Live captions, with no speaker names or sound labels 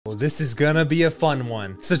This is gonna be a fun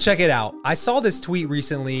one. So check it out. I saw this tweet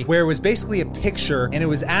recently where it was basically a picture and it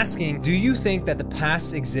was asking, do you think that the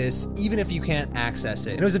past exists even if you can't access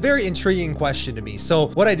it? And it was a very intriguing question to me. So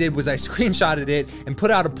what I did was I screenshotted it and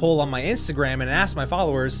put out a poll on my Instagram and asked my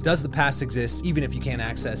followers, does the past exist even if you can't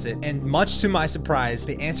access it? And much to my surprise,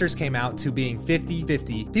 the answers came out to being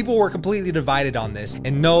 50-50. People were completely divided on this.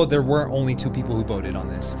 And no, there weren't only 2 people who voted on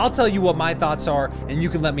this. I'll tell you what my thoughts are and you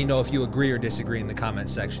can let me know if you agree or disagree in the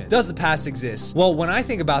comments section. Does the past exist? Well, when I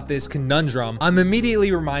think about this conundrum, I'm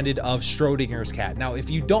immediately reminded of Schrodinger's cat. Now, if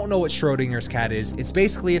you don't know what Schrodinger's cat is, it's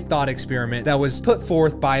basically a thought experiment that was put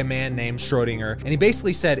forth by a man named Schrodinger. And he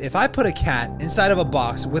basically said, if I put a cat inside of a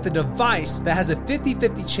box with a device that has a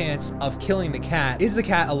 50-50 chance of killing the cat, is the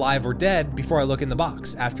cat alive or dead before I look in the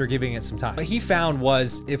box after giving it some time? What he found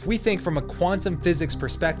was, if we think from a quantum physics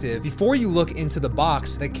perspective, before you look into the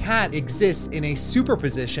box, the cat exists in a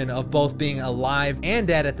superposition of both being alive and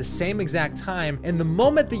dead at the same exact time, and the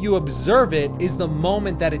moment that you observe it is the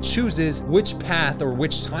moment that it chooses which path or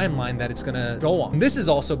which timeline that it's gonna go on. And this is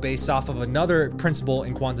also based off of another principle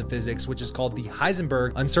in quantum physics, which is called the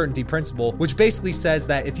Heisenberg uncertainty principle, which basically says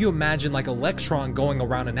that if you imagine like an electron going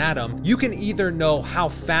around an atom, you can either know how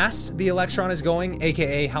fast the electron is going,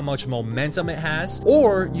 aka how much momentum it has,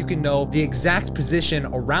 or you can know the exact position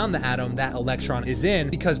around the atom that electron is in,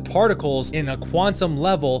 because particles in a quantum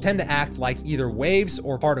level tend to act like either waves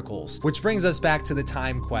or particles. Which brings us back to the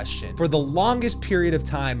time question. For the longest period of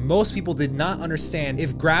time, most people did not understand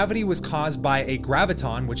if gravity was caused by a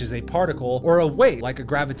graviton, which is a particle, or a wave, like a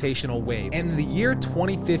gravitational wave. And in the year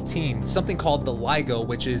 2015, something called the LIGO,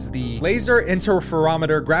 which is the Laser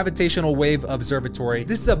Interferometer Gravitational Wave Observatory.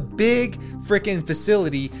 This is a big freaking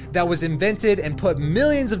facility that was invented and put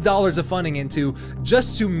millions of dollars of funding into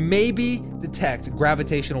just to maybe detect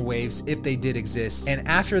gravitational waves if they did exist. And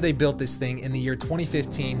after they built this thing in the year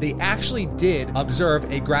 2015, they actually did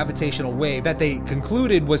observe a gravitational wave that they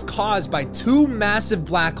concluded was caused by 2 massive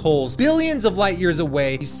black holes billions of light years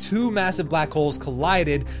away. These 2 massive black holes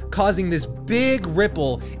collided, causing this big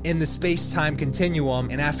ripple in the space-time continuum.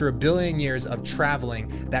 And after a billion years of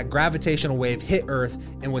traveling, that gravitational wave hit Earth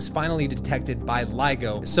and was finally detected by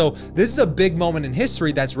LIGO. So this is a big moment in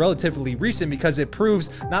history that's relatively recent because it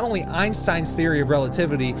proves not only Einstein's theory of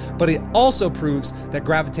relativity, but it also proves that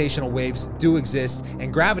gravitational waves do exist,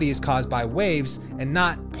 and gravity is caused by waves and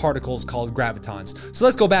not particles called gravitons. So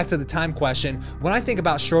let's go back to the time question. When I think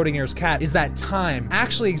about Schrodinger's cat, is that time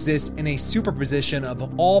actually exists in a superposition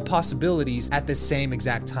of all possibilities at the same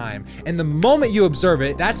exact time. And the moment you observe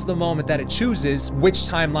it, that's the moment that it chooses which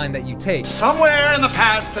timeline that you take. Somewhere in the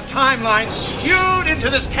past, the timeline skewed into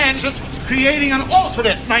this tangent, creating an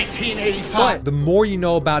alternate 1985. But the more you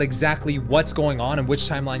know about exactly what's going on and which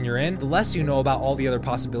timeline you're in, the less you know about all the other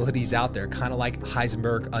possibilities out there, kind of like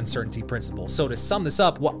Heisenberg uncertainty principle. So to sum this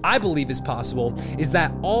up, what I believe is possible is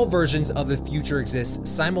that all versions of the future exist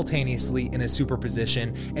simultaneously in a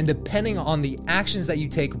superposition, and depending on the actions that you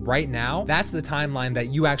take right now, that's the timeline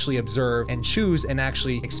that you actually observe and choose and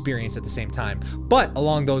actually experience at the same time. But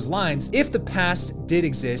along those lines, if the past did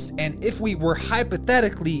exist, and if we were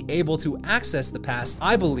hypothetically able to access the past,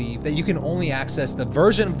 I believe that you can only access the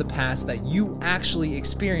version of the past that you actually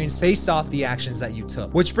experienced based off the actions that you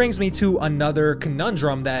took. Which brings me to another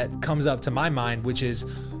conundrum that comes up to my mind, which is,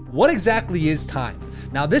 what exactly is time?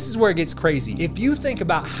 Now, this is where it gets crazy. If you think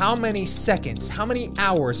about how many seconds, how many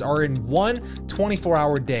hours are in one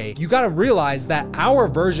 24-hour day, you gotta realize that our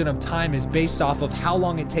version of time is based off of how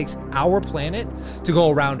long it takes our planet to go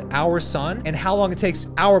around our sun and how long it takes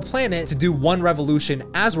our planet to do one revolution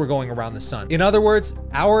as we're going around the sun. In other words,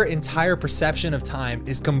 our entire perception of time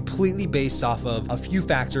is completely based off of a few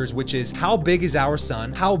factors, which is how big is our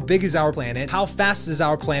sun, how big is our planet, how fast does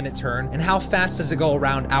our planet turn, and how fast does it go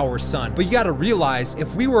around our sun. But you gotta realize,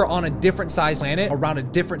 if we were on a different size planet around a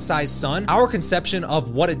different size sun, our conception of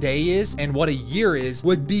what a day is and what a year is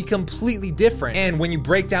would be completely different. And when you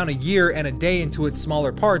break down a year and a day into its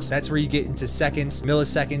smaller parts, that's where you get into seconds,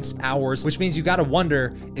 milliseconds, hours, which means you gotta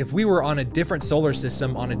wonder, if we were on a different solar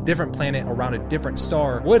system, on a different planet around a different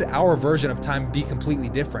star, would our version of time be completely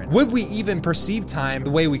different? Would we even perceive time the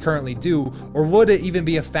way we currently do, or would it even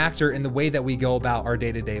be a factor in the way that we go about our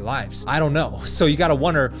day-to-day lives? I don't know. So you gotta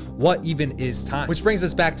wonder, what even is time? Which brings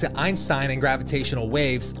us back to Einstein and gravitational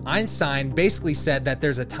waves. Einstein basically said that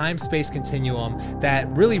there's a time-space continuum that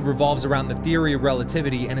really revolves around the theory of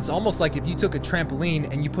relativity, and it's almost like if you took a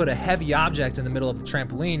trampoline and you put a heavy object in the middle of the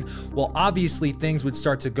trampoline, well, obviously things would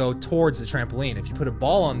start to go towards the trampoline. If you put a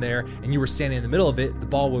ball on there and you were standing in the middle of it, the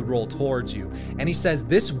ball would roll towards you. And he says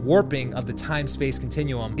this warping of the time-space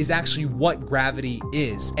continuum is actually what gravity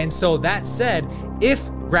is. And so that said, if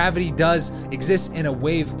gravity does exist in a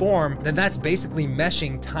wave form, then that's basically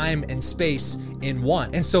meshing time and space in one.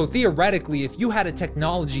 And so theoretically, if you had a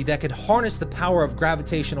technology that could harness the power of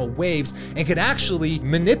gravitational waves and could actually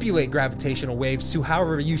manipulate gravitational waves to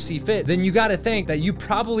however you see fit, then you got to think that you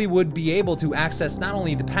probably would be able to access not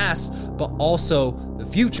only the past, but also the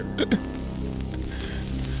future.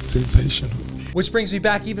 Sensational. Which brings me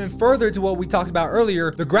back even further to what we talked about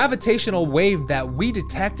earlier, the gravitational wave that we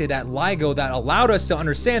detected at LIGO that allowed us to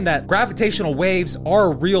understand that gravitational waves are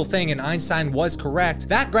a real thing and Einstein was correct.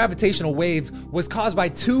 That gravitational wave was caused by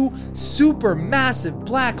two super massive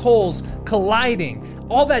black holes colliding.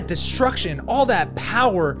 All that destruction, all that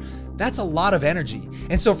power, that's a lot of energy.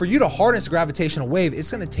 And so for you to harness a gravitational wave, it's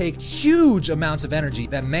gonna take huge amounts of energy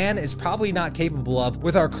that man is probably not capable of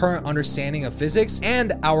with our current understanding of physics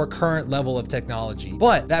and our current level of technology.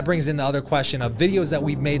 But that brings in the other question of videos that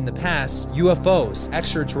we've made in the past, UFOs,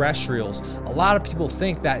 extraterrestrials. A lot of people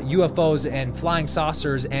think that UFOs and flying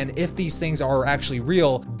saucers, and if these things are actually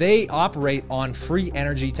real, they operate on free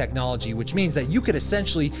energy technology, which means that you could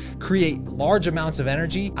essentially create large amounts of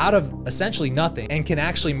energy out of essentially nothing and can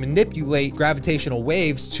actually manipulate gravitational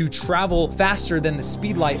waves to travel faster than the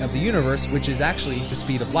speed light of the universe, which is actually the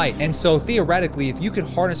speed of light. And so theoretically, if you could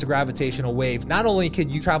harness a gravitational wave, not only could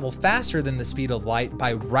you travel faster than the speed of light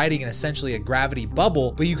by riding in essentially a gravity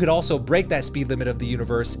bubble, but you could also break that speed limit of the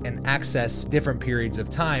universe and access different periods of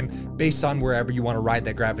time based on wherever you want to ride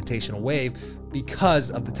that gravitational wave,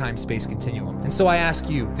 because of the time-space continuum. And so I ask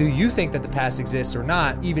you, do you think that the past exists or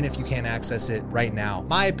not, even if you can't access it right now?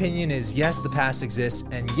 My opinion is yes, the past exists,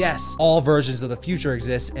 and yes, all versions of the future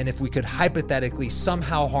exist. And if we could hypothetically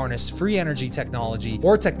somehow harness free energy technology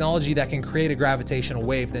or technology that can create a gravitational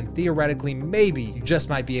wave, then theoretically, maybe you just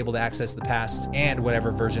might be able to access the past and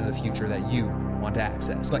whatever version of the future that you want to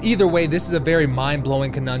access. But either way, this is a very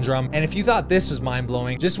mind-blowing conundrum. And if you thought this was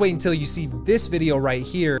mind-blowing, just wait until you see this video right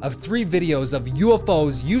here of 3 videos of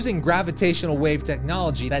UFOs using gravitational wave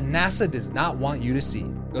technology that NASA does not want you to see.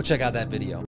 Go check out that video.